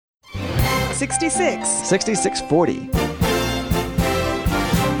66.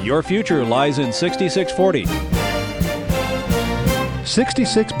 6640. Your future lies in 6640.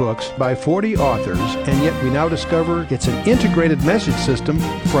 66 books by 40 authors, and yet we now discover it's an integrated message system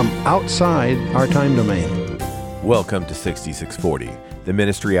from outside our time domain. Welcome to 6640, the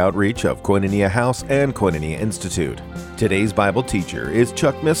ministry outreach of Koinonia House and Koinonia Institute. Today's Bible teacher is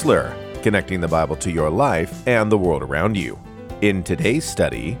Chuck Missler, connecting the Bible to your life and the world around you. In today's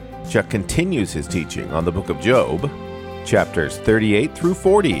study, Chuck continues his teaching on the book of Job, chapters 38 through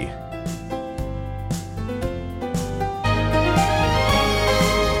 40.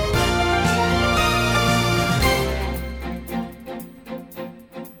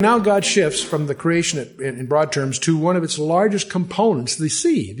 Now God shifts from the creation in broad terms to one of its largest components, the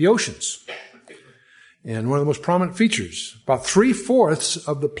sea, the oceans. And one of the most prominent features, about 3/4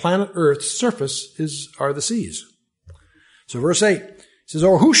 of the planet Earth's surface are the seas. So verse 8 says,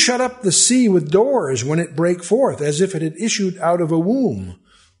 "Or who shut up the sea with doors when it brake forth, as if it had issued out of a womb?"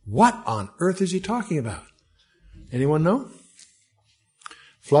 What on earth is he talking about? Anyone know?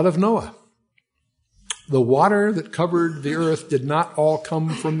 Flood of Noah. The water that covered the earth did not all come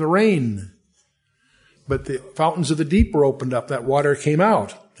from the rain, but the fountains of the deep were opened up. That water came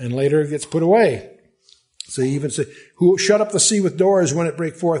out, and later it gets put away. So he even said, "Who shut up the sea with doors when it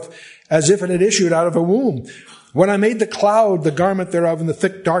brake forth, as if it had issued out of a womb? When I made the cloud the garment thereof, and the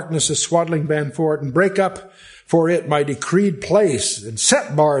thick darkness a swaddling band for it, and break up for it my decreed place, and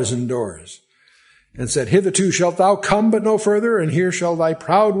set bars and doors, and said, Hitherto shalt thou come, but no further, and here shall thy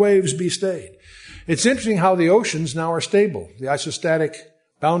proud waves be stayed." It's interesting how the oceans now are stable. The isostatic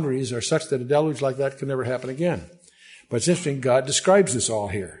boundaries are such that a deluge like that can never happen again. But it's interesting, God describes this all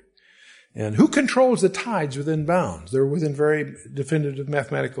here. And who controls the tides within bounds? They're within very definitive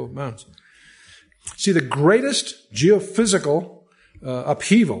mathematical bounds. See, the greatest geophysical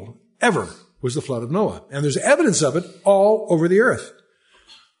upheaval ever was the flood of Noah. And there's evidence of it all over the earth.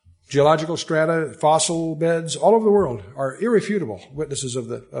 Geological strata, fossil beds, all over the world are irrefutable witnesses of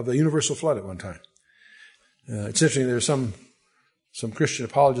the universal flood at one time. It's interesting, there's some Christian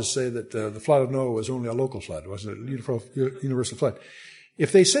apologists say that the flood of Noah was only a local flood. It wasn't a universal flood.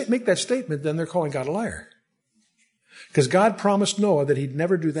 If they make that statement, then they're calling God a liar. Because God promised Noah that he'd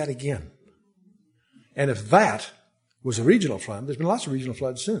never do that again. And if that was a regional flood, there's been lots of regional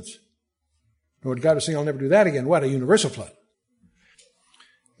floods since. And God was saying, I'll never do that again. What? A universal flood.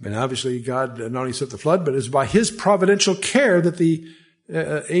 And obviously God not only set the flood, but it's by his providential care that the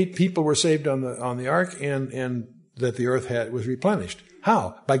 8 people were saved on the ark and that the earth was replenished.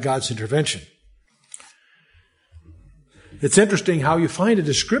 How? By God's intervention. It's interesting how you find a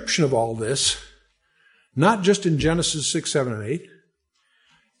description of all this, not just in Genesis 6, 7, and 8,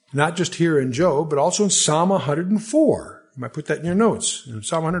 not just here in Job, but also in Psalm 104. You might put that in your notes. In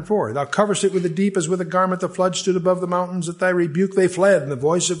Psalm 104, "Thou coverest it with the deep as with a garment. The flood stood above the mountains. At thy rebuke they fled, and the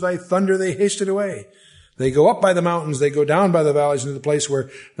voice of thy thunder they hasted away. They go up by the mountains, they go down by the valleys into the place where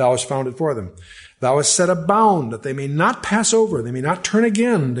thou hast founded for them. Thou hast set a bound that they may not pass over, they may not turn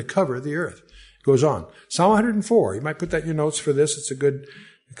again to cover the earth." It goes on. Psalm 104, you might put that in your notes for this. It's a good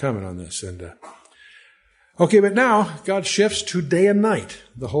comment on this. Okay, but now God shifts to day and night,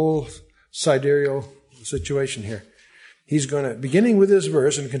 the whole sidereal situation here. He's going to, beginning with this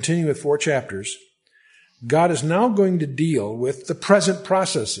verse and continuing with 4 chapters, God is now going to deal with the present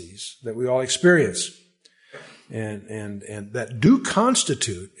processes that we all experience and that do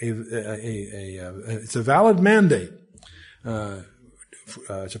constitute it's a valid mandate.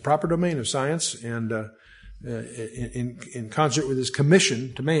 It's a proper domain of science and in concert with his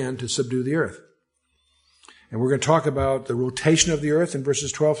commission to man to subdue the earth. And we're going to talk about the rotation of the earth in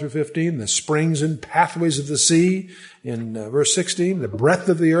verses 12 through 15, the springs and pathways of the sea in verse 16, the breadth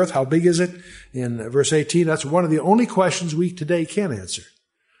of the earth, how big is it in verse 18. That's one of the only questions we today can answer.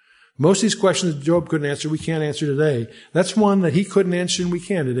 Most of these questions that Job couldn't answer, we can't answer today. That's one that he couldn't answer and we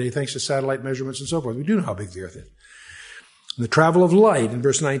can today thanks to satellite measurements and so forth. We do know how big the earth is. The travel of light in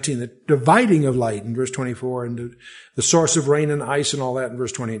verse 19, the dividing of light in verse 24, and the source of rain and ice and all that in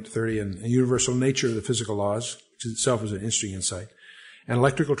verse 28 to 30, and the universal nature of the physical laws, which itself is an interesting insight, and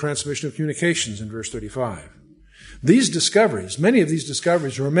electrical transmission of communications in verse 35. These discoveries, many of these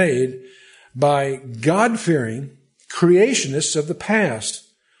discoveries were made by God-fearing creationists of the past.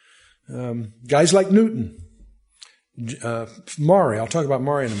 Guys like Newton, Maury, I'll talk about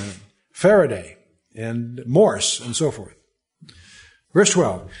Maury in a minute, Faraday, and Morse, and so forth. Verse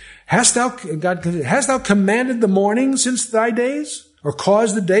 12, hast thou commanded the morning since thy days, or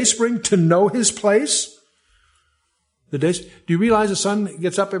caused the dayspring to know his place? Do you realize the sun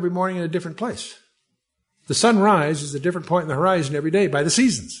gets up every morning in a different place? The sunrise is a different point in the horizon every day by the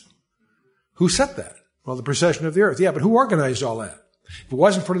seasons. Who set that? Well, the precession of the earth. Yeah, but who organized all that? If it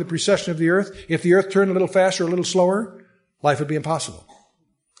wasn't for the precession of the earth, if the earth turned a little faster, a little slower, life would be impossible.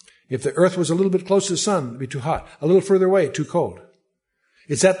 If the earth was a little bit close to the sun, it'd be too hot. A little further away, too cold.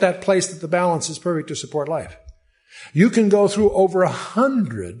 It's at that place that the balance is perfect to support life. You can go through over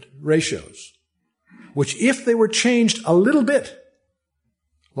 100 ratios, which if they were changed a little bit,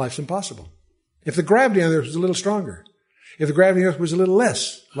 life's impossible. If the gravity on the earth was a little stronger, if the gravity on the earth was a little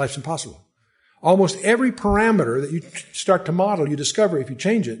less, life's impossible. Almost every parameter that you start to model, you discover if you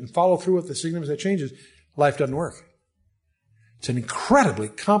change it and follow through with the significance that changes, life doesn't work. It's an incredibly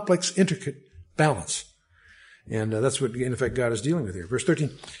complex, intricate balance. And that's what, in effect, God is dealing with here. Verse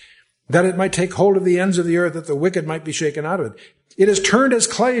 13, that it might take hold of the ends of the earth, that the wicked might be shaken out of it. It is turned as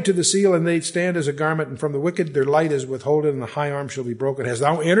clay to the seal, and they stand as a garment, and from the wicked their light is withholden, and the high arm shall be broken. Hast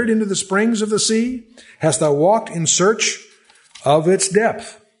thou entered into the springs of the sea? Hast thou walked in search of its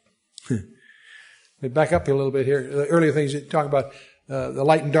depth? Let me back up a little bit here. The earlier things you talk about, the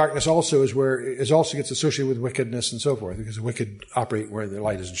light and darkness also also gets associated with wickedness and so forth, because the wicked operate where the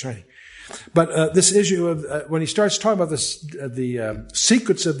light isn't shining. But this issue of when he starts talking about the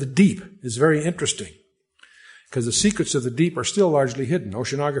secrets of the deep is very interesting, because the secrets of the deep are still largely hidden.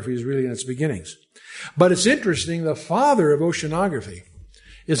 Oceanography is really in its beginnings. But it's interesting, the father of oceanography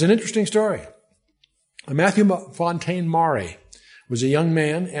is an interesting story. Matthew Fontaine Maury was a young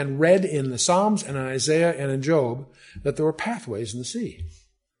man and read in the Psalms and in Isaiah and in Job that there were pathways in the sea.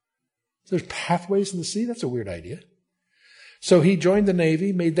 There's pathways in the sea? That's a weird idea. So he joined the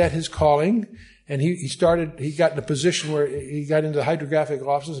Navy, made that his calling, and he got in a position where he got into the hydrographic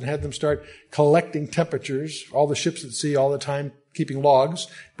offices and had them start collecting temperatures, all the ships at sea all the time, keeping logs,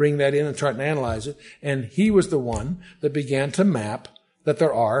 bring that in and try and analyze it. And he was the one that began to map that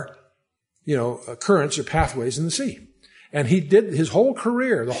there are, currents or pathways in the sea. And he did his whole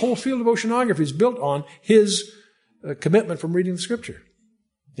career, the whole field of oceanography is built on his commitment from reading the scripture.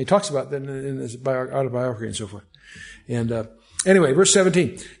 He talks about that in his autobiography and so forth. And anyway, verse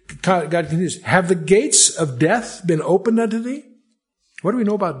 17, God continues, have the gates of death been opened unto thee? What do we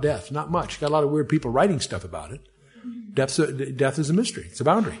know about death? Not much. Got a lot of weird people writing stuff about it. Death is a mystery. It's a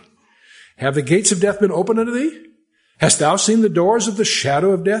boundary. Have the gates of death been opened unto thee? Hast thou seen the doors of the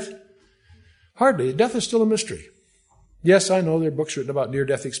shadow of death? Hardly. Death is still a mystery. Yes, I know there are books written about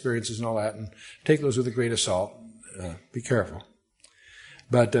near-death experiences and all that, and take those with a grain of salt. Be careful.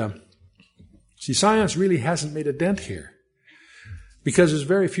 But, see, science really hasn't made a dent here, because there's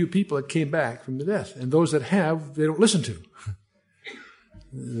very few people that came back from the death, and those that have, they don't listen to.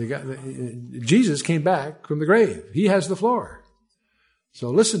 Jesus came back from the grave. He has the floor.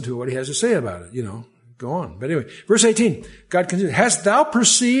 So listen to what he has to say about it, Go on. But anyway, verse 18, God continues, hast thou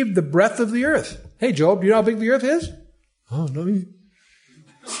perceived the breadth of the earth? Hey, Job, do you know how big the earth is? Oh, no.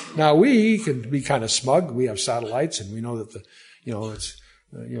 Now, we can be kind of smug. We have satellites, and we know that it's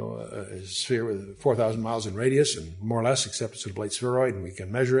a sphere with 4,000 miles in radius, and more or less, except it's a plate spheroid, and we can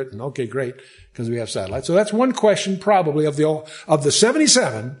measure it, and okay, great, because we have satellites. So that's one question probably of the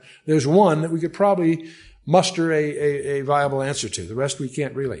 77, there's one that we could probably muster a viable answer to. The rest we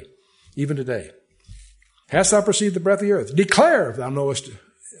can't really, even today. Hast thou perceived the breadth of the earth? Declare if thou knowest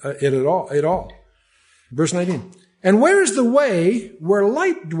it at all. Verse 19. And where is the way where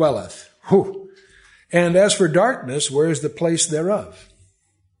light dwelleth? Whew. And as for darkness, where is the place thereof?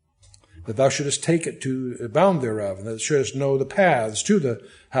 That thou shouldest take it to bound thereof, and that thou shouldest know the paths to the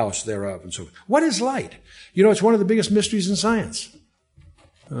house thereof, and so forth. What is light? It's one of the biggest mysteries in science.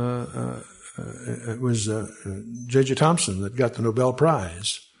 It was J.J. Thomson that got the Nobel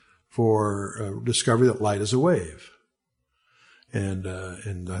Prize for discovery that light is a wave. And I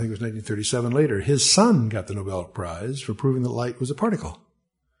think it was 1937 later, his son got the Nobel Prize for proving that light was a particle.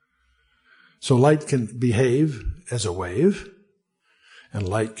 So light can behave as a wave, and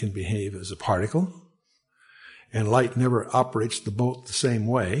light can behave as a particle, and light never operates the boat the same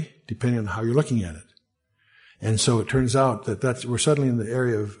way, depending on how you're looking at it. And so it turns out that we're suddenly in the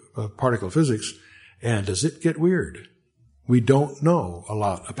area of particle physics, and does it get weird? We don't know a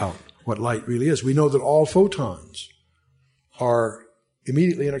lot about what light really is. We know that all photons are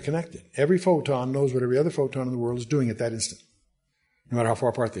immediately interconnected. Every photon knows what every other photon in the world is doing at that instant, no matter how far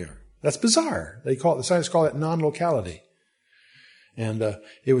apart they are. That's bizarre. The scientists call it non-locality. And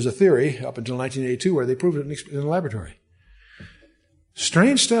it was a theory up until 1982 where they proved it in the laboratory.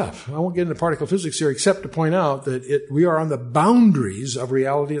 Strange stuff. I won't get into particle physics here except to point out that we are on the boundaries of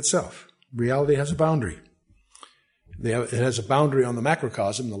reality itself. Reality has a boundary. It has a boundary on the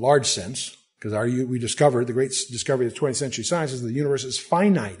macrocosm, the large sense, because we discovered, the great discovery of 20th century science is that the universe is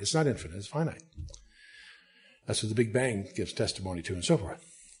finite. It's not infinite, it's finite. That's what the Big Bang gives testimony to and so forth.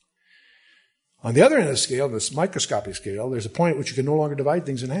 On the other end of the scale, this microscopic scale, there's a point at which you can no longer divide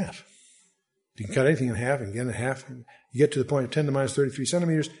things in half. You can cut anything in half and again in half. You get to the point of 10 to the minus 33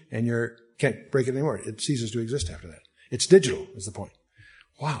 centimeters, and you can't break it anymore. It ceases to exist after that. It's digital, is the point.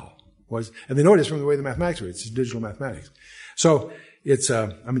 Wow. And they know this from the way the mathematics works. It's digital mathematics. So it's,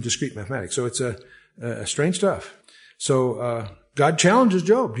 discrete mathematics. So it's strange stuff. So God challenges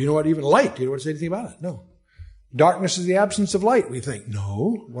Job. Do you know what even light? Do you know what to say anything about it? No. Darkness is the absence of light. We think,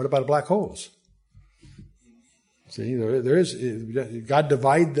 no. What about black holes? See, there is, God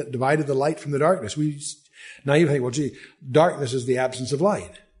divided the light from the darkness. Now you think, well, gee, darkness is the absence of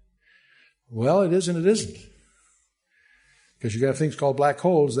light. Well, it is and it isn't. Because you got things called black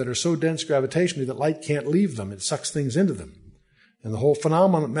holes that are so dense gravitationally that light can't leave them. It sucks things into them. And the whole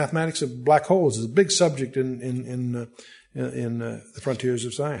phenomenon of mathematics of black holes is a big subject in the frontiers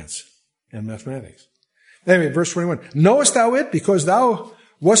of science and mathematics. Anyway, verse 21. Knowest thou it because thou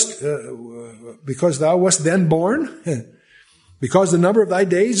wast then born? Because the number of thy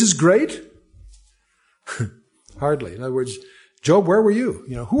days is great? Hardly. In other words, Job, where were you?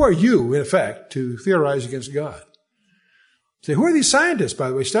 Who are you, in effect, to theorize against God? Say, who are these scientists, by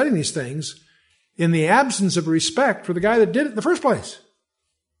the way, studying these things in the absence of respect for the guy that did it in the first place?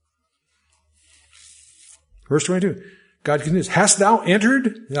 Verse 22. God continues, hast thou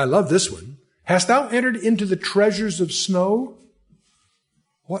entered, and I love this one, hast thou entered into the treasures of snow?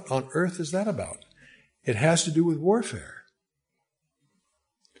 What on earth is that about? It has to do with warfare.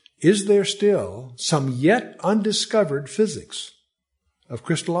 Is there still some yet undiscovered physics of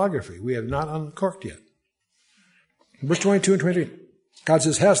crystallography we have not uncorked yet? Verse 22 and 23, God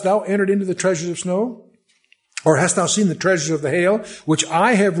says, hast thou entered into the treasures of snow? Or hast thou seen the treasures of the hail, which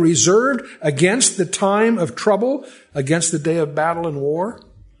I have reserved against the time of trouble, against the day of battle and war?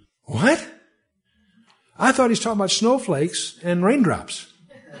 What? I thought he's talking about snowflakes and raindrops.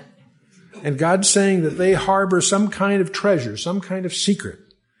 And God's saying that they harbor some kind of treasure, some kind of secret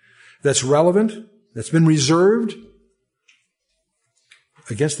that's relevant, that's been reserved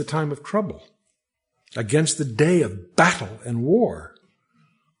against the time of trouble, against the day of battle and war.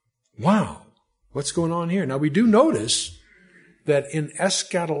 Wow. What's going on here? Now, we do notice that in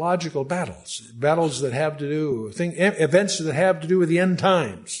eschatological battles that have to do, events that have to do with the end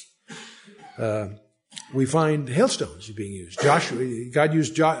times, we find hailstones being used. God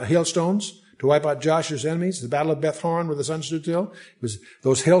used hailstones to wipe out Joshua's enemies. The Battle of Beth Horon, where the sun stood still,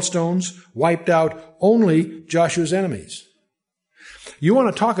 those hailstones wiped out only Joshua's enemies. You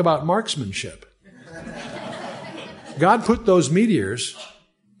want to talk about marksmanship? God put those meteors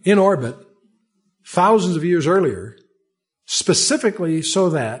in orbit thousands of years earlier, specifically so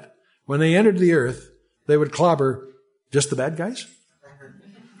that when they entered the earth, they would clobber just the bad guys.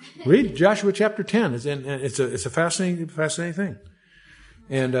 Read Joshua chapter 10. It's a fascinating thing.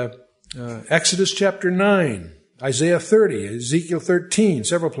 And Exodus chapter 9, Isaiah 30, Ezekiel 13,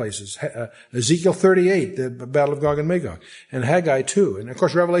 several places, Ezekiel 38, the Battle of Gog and Magog, and Haggai 2, and of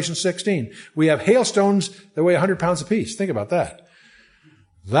course Revelation 16. We have hailstones that weigh 100 pounds apiece. Think about that.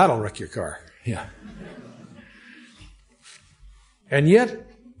 That'll wreck your car. Yeah. And yet,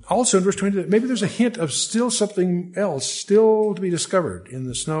 also in verse 20, maybe there's a hint of still something else still to be discovered in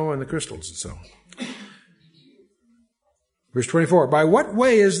the snow and the crystals and so on. Verse 24, by what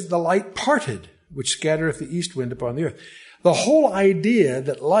way is the light parted, which scattereth the east wind upon the earth? The whole idea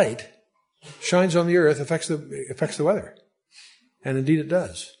that light shines on the earth affects the weather. And indeed it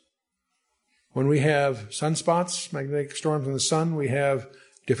does. When we have sunspots, magnetic storms in the sun, we have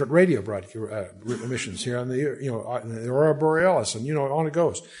different radio emissions here on the Aurora Borealis, and on it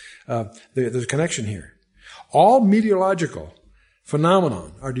goes. There's a connection here. All meteorological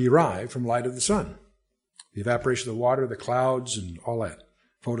phenomena are derived from light of the sun. The evaporation of the water, the clouds, and all that.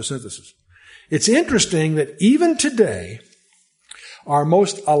 Photosynthesis. It's interesting that even today, our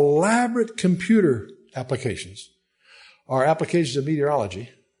most elaborate computer applications are applications of meteorology,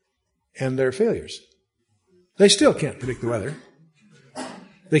 and they're failures. They still can't predict the weather.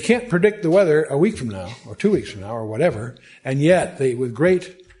 They can't predict the weather a week from now, or 2 weeks from now, or whatever, and yet, with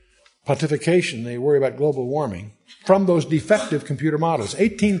great pontification, they worry about global warming from those defective computer models.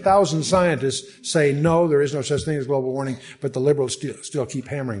 18,000 scientists say, no, there is no such thing as global warming, but the liberals still keep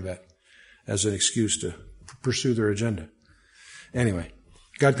hammering that as an excuse to pursue their agenda. Anyway,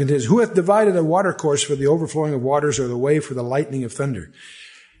 God continues, who hath divided a watercourse for the overflowing of waters, or the way for the lightning of thunder?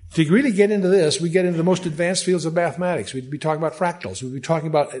 To really get into this, we get into the most advanced fields of mathematics. We'd be talking about fractals. We'd be talking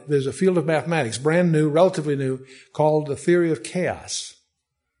about, there's a field of mathematics, brand new, relatively new, called the theory of chaos.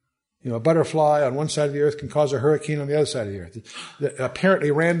 A butterfly on one side of the earth can cause a hurricane on the other side of the earth. Apparently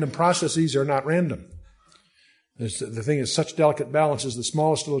random processes are not random. The thing is, such delicate balances, the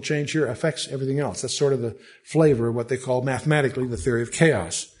smallest little change here affects everything else. That's sort of the flavor of what they call mathematically the theory of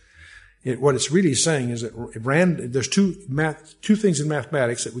chaos. What it's really saying is that there's two things in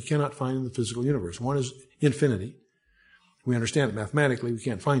mathematics that we cannot find in the physical universe. One is infinity. We understand it mathematically. We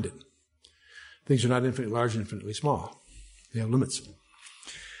can't find it. Things are not infinitely large and infinitely small. They have limits.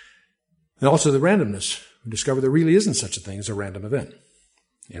 And also the randomness. We discover there really isn't such a thing as a random event.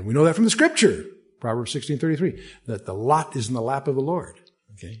 And we know that from the Scripture. Proverbs 16:33, that the lot is in the lap of the Lord.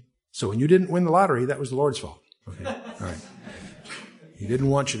 Okay? So when you didn't win the lottery, that was the Lord's fault. Okay? All right. He didn't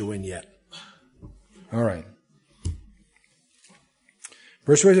want you to win yet. All right.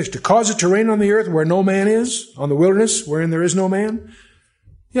 Verse 26, to cause it to rain on the earth where no man is, on the wilderness wherein there is no man.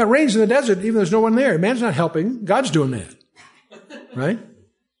 Yeah, it rains in the desert even though there's no one there. Man's not helping. God's doing that. Right?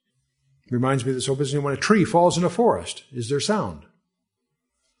 Reminds me of this whole business when a tree falls in a forest. Is there sound?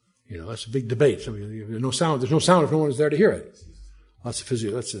 You know, that's a big debate. So there's no sound if no one is there to hear it.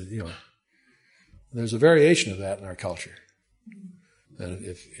 There's a variation of that in our culture. That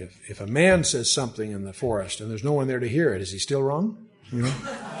if a man says something in the forest and there's no one there to hear it, is he still wrong? You know?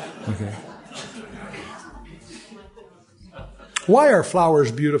 Okay. Why are flowers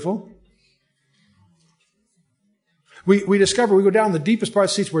beautiful? We discover, we go down the deepest part of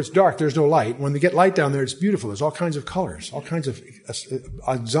the seats where it's dark, there's no light. When they get light down there, it's beautiful. There's all kinds of colors, all kinds of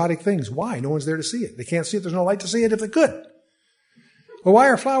exotic things. Why? No one's there to see it. They can't see it. There's no light to see it if they could. Well, why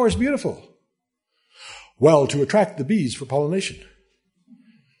are flowers beautiful? Well, to attract the bees for pollination.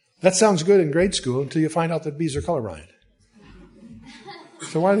 That sounds good in grade school until you find out that bees are colorblind.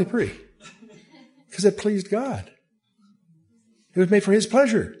 So why are they pretty? Because it pleased God. It was made for His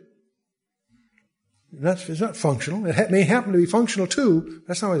pleasure. It's not functional. It may happen to be functional too, but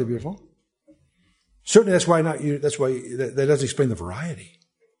that's not why they're beautiful. Certainly that doesn't explain the variety.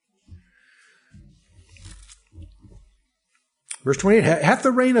 Verse 28, hath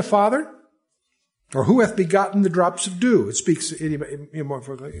the rain a father? Or who hath begotten the drops of dew? It speaks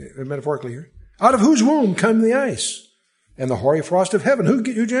metaphorically here. Out of whose womb come the ice? And the hoary frost of heaven, who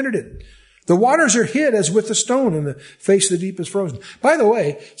gendered it? The waters are hid as with a stone, and the face of the deep is frozen. By the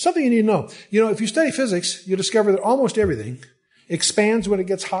way, something you need to know. You know, if you study physics, you'll discover that almost everything expands when it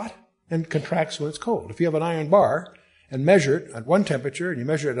gets hot and contracts when it's cold. If you have an iron bar and measure it at one temperature, and you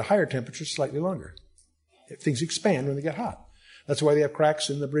measure it at a higher temperature, it's slightly longer. Things expand when they get hot. That's why they have cracks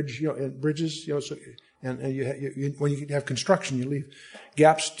in the bridge, in bridges, and when you have construction, you leave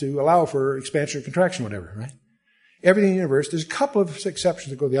gaps to allow for expansion or contraction, whatever, right? Everything in the universe, there's a couple of exceptions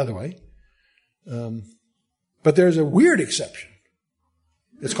that go the other way. But there's a weird exception.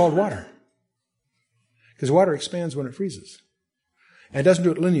 It's called water. Because water expands when it freezes. And it doesn't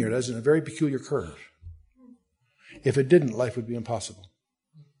do it linear, it does it in a very peculiar curve. If it didn't, life would be impossible.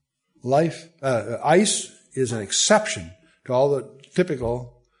 Ice is an exception to all the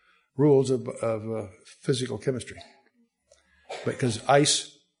typical rules of physical chemistry. Because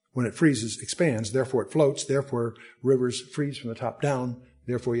ice, when it freezes, expands, therefore it floats, therefore rivers freeze from the top down,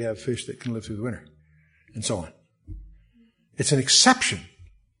 therefore you have fish that can live through the winter, and so on. It's an exception.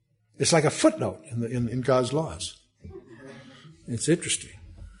 It's like a footnote in God's laws. It's interesting.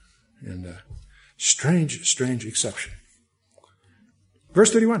 And strange exception.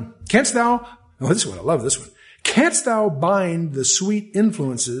 Verse 31. Canst thou, this one, I love this one. Canst thou bind the sweet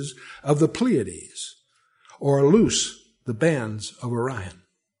influences of the Pleiades, or loose the bands of Orion?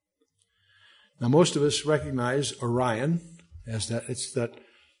 Now, most of us recognize Orion as that. It's that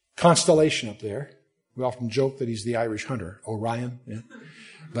constellation up there. We often joke that he's the Irish hunter, Orion. Yeah?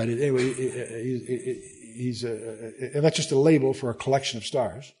 But anyway, and that's just a label for a collection of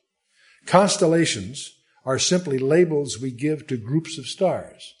stars. Constellations are simply labels we give to groups of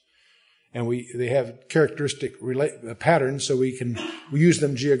stars. And they have characteristic patterns, so we use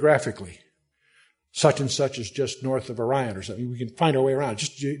them geographically. Such and such is just north of Orion or something. We can find our way around.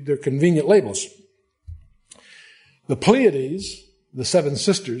 They're convenient labels. The Pleiades, the seven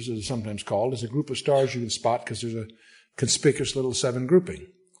sisters, as it's sometimes called, is a group of stars you can spot because there's a conspicuous little seven grouping.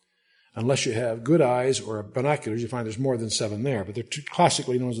 Unless you have good eyes or binoculars, you find there's more than seven there. But they're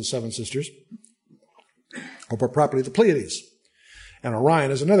classically known as the seven sisters, or more properly, the Pleiades. And Orion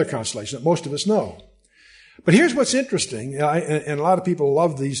is another constellation that most of us know. But here's what's interesting, and a lot of people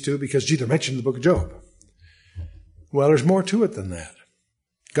love these two because, they're mentioned in the book of Job. Well, there's more to it than that.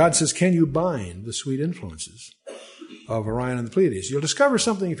 God says, can you bind the sweet influences of Orion and the Pleiades? You'll discover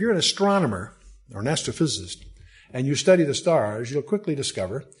something, if you're an astronomer or an astrophysicist, and you study the stars, you'll quickly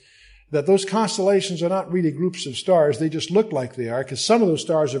discover that those constellations are not really groups of stars. They just look like they are, because some of those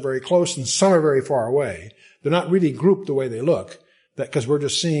stars are very close and some are very far away. They're not really grouped the way they look, because we're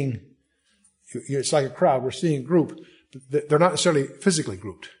just seeing It's like a crowd. We're seeing a group. They're not necessarily physically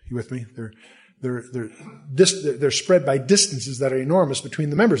grouped. You with me? They're spread by distances that are enormous between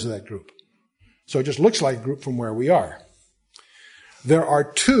the members of that group. So it just looks like a group from where we are. There are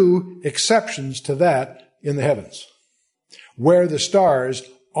two exceptions to that in the heavens, where the stars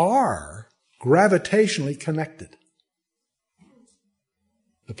are gravitationally connected.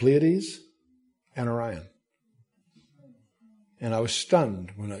 The Pleiades and Orion. And I was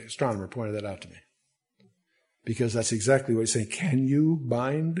stunned when an astronomer pointed that out to me. Because that's exactly what he's saying. Can you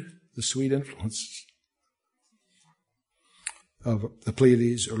bind the sweet influences of the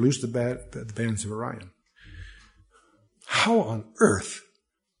Pleiades or loose the bands of Orion? How on earth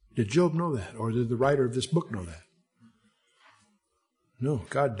did Job know that? Or did the writer of this book know that? No,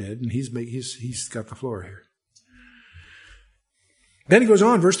 God did, and he's got the floor here. Then he goes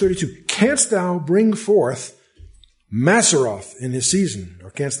on, verse 32. Canst thou bring forth Mazzaroth in his season,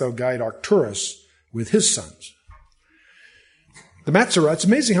 or canst thou guide Arcturus with his sons? The Mazzaroth, it's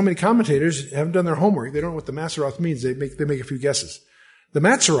amazing how many commentators haven't done their homework. They don't know what the Mazzaroth means. They make a few guesses. The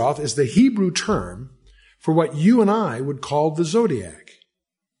Mazzaroth is the Hebrew term for what you and I would call the zodiac.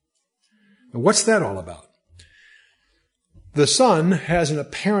 And what's that all about? The sun has an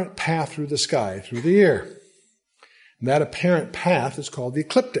apparent path through the sky, through the air. And that apparent path is called the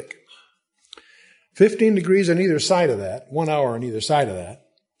ecliptic. 15 degrees on either side of that, 1 hour on either side of that,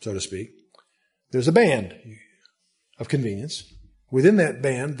 so to speak. There's a band of convenience. Within that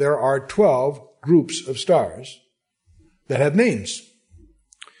band, there are 12 groups of stars that have names.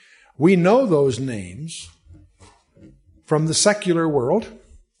 We know those names from the secular world.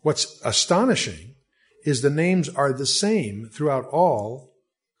 What's astonishing is the names are the same throughout all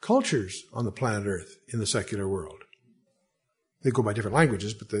cultures on the planet Earth in the secular world. They go by different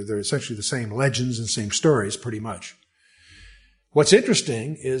languages, but they're essentially the same legends and same stories, pretty much. What's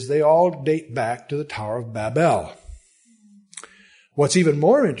interesting is they all date back to the Tower of Babel. What's even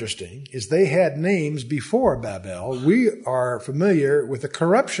more interesting is they had names before Babel. We are familiar with the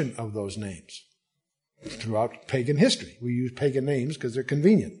corruption of those names throughout pagan history. We use pagan names because they're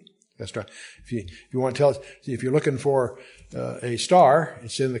convenient. That's right. If you want to tell us, if you're looking for a star,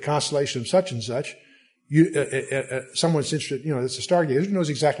 it's in the constellation of such and such. Someone's interested, it's a stargazer, knows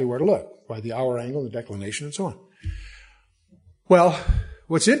exactly where to look by the hour angle, the declination, and so on. Well,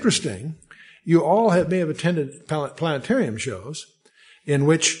 what's interesting, you all may have attended planetarium shows in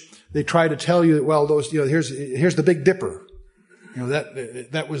which they try to tell you that, well, those, here's the Big Dipper.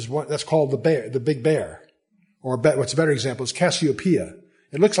 That's called the Big Bear. Or what's a better example is Cassiopeia.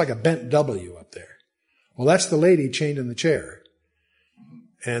 It looks like a bent W up there. Well, that's the lady chained in the chair.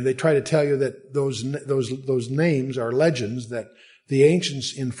 And they try to tell you that those names are legends that the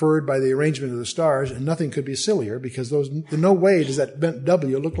ancients inferred by the arrangement of the stars, and nothing could be sillier because no way does that bent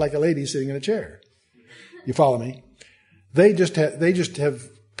W look like a lady sitting in a chair. You follow me? They just have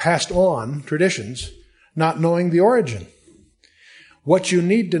passed on traditions, not knowing the origin. What you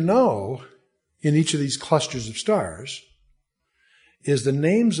need to know in each of these clusters of stars is the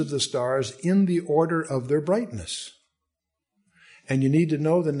names of the stars in the order of their brightness. And you need to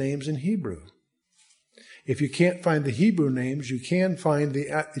know the names in Hebrew. If you can't find the Hebrew names, you can find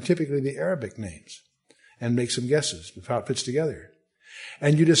typically the Arabic names and make some guesses of how it fits together.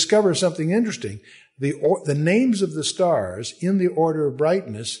 And you discover something interesting. The names of the stars in the order of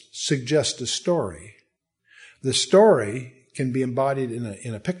brightness suggest a story. The story can be embodied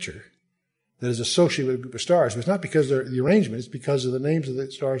in a picture that is associated with a group of stars, but it's not because of the arrangement, it's because of the names of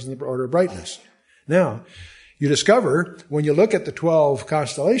the stars in the order of brightness. Now, you discover, when you look at the 12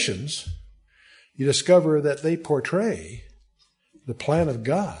 constellations, you discover that they portray the plan of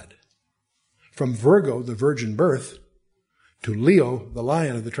God from Virgo, the virgin birth, to Leo, the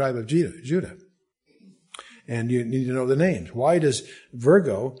lion of the tribe of Judah. And you need to know the names. Why does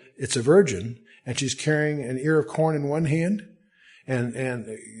Virgo, it's a virgin, and she's carrying an ear of corn in one hand? And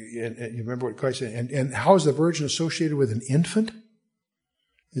you remember what Christ said? And how is the virgin associated with an infant?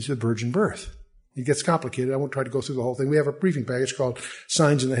 It's a virgin birth. It gets complicated. I won't try to go through the whole thing. We have a briefing package called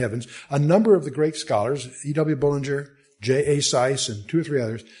Signs in the Heavens. A number of the great scholars, E.W. Bullinger, J.A. Seiss, and 2 or 3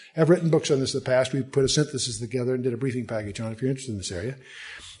 others, have written books on this in the past. We put a synthesis together and did a briefing package on it if you're interested in this area.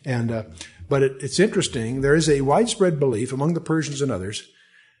 But it's interesting. There is a widespread belief among the Persians and others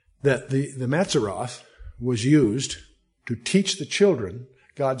that the Mazzaroth was used to teach the children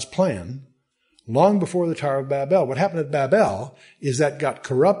God's plan long before the Tower of Babel. What happened at Babel is that got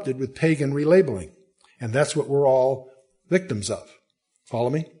corrupted with pagan relabeling. And that's what we're all victims of. Follow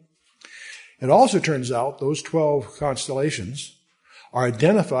me? It also turns out those 12 constellations are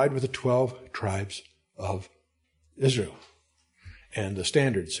identified with the 12 tribes of Israel. And the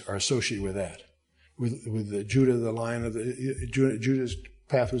standards are associated with that. With Judah, the lion of Judah's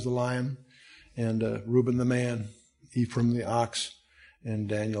path was the lion, and Reuben the man, Ephraim the ox, and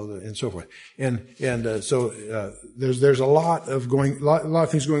Daniel and so forth. So there's a lot of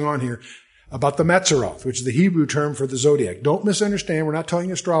things going on here about the Metzeroth, which is the Hebrew term for the zodiac. Don't misunderstand. We're not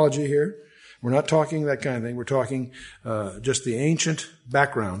talking astrology here. We're not talking that kind of thing. We're talking just the ancient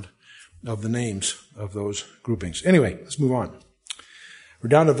background of the names of those groupings. Anyway, let's move on. We're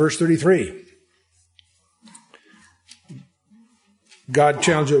down to verse 33. God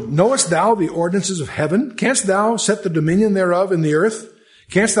challenged Job, knowest thou the ordinances of heaven? Canst thou set the dominion thereof in the earth?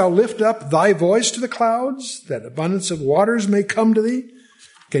 Canst thou lift up thy voice to the clouds, that abundance of waters may come to thee?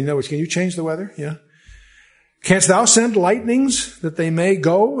 Can you change the weather? Yeah. Canst thou send lightnings that they may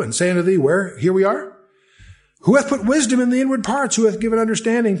go and say unto thee, here we are? Who hath put wisdom in the inward parts? Who hath given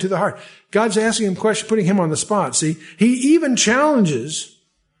understanding to the heart? God's asking him questions, putting him on the spot. See, he even challenges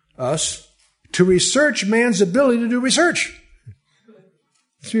us to research man's ability to do research.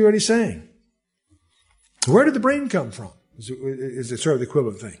 That's what he's saying. Where did the brain come from? Is it sort of the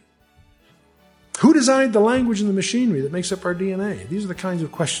equivalent thing? Who designed the language and the machinery that makes up our DNA? These are the kinds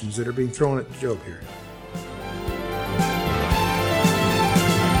of questions that are being thrown at Job here.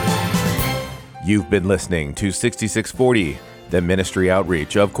 You've been listening to 6640, the ministry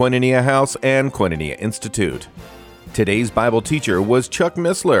outreach of Koinonia House and Koinonia Institute. Today's Bible teacher was Chuck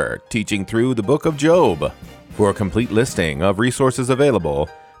Missler, teaching through the book of Job. For a complete listing of resources available,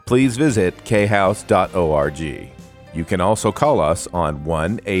 please visit khouse.org. You can also call us on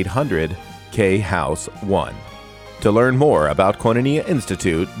 1-800-KHOUSE-1. To learn more about Koinonia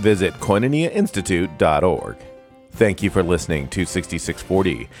Institute, visit koinoniainstitute.org. Thank you for listening to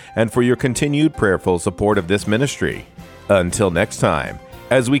 6640 and for your continued prayerful support of this ministry. Until next time,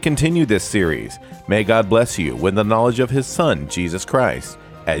 as we continue this series, may God bless you with the knowledge of His Son, Jesus Christ,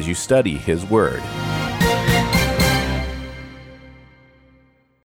 as you study His Word.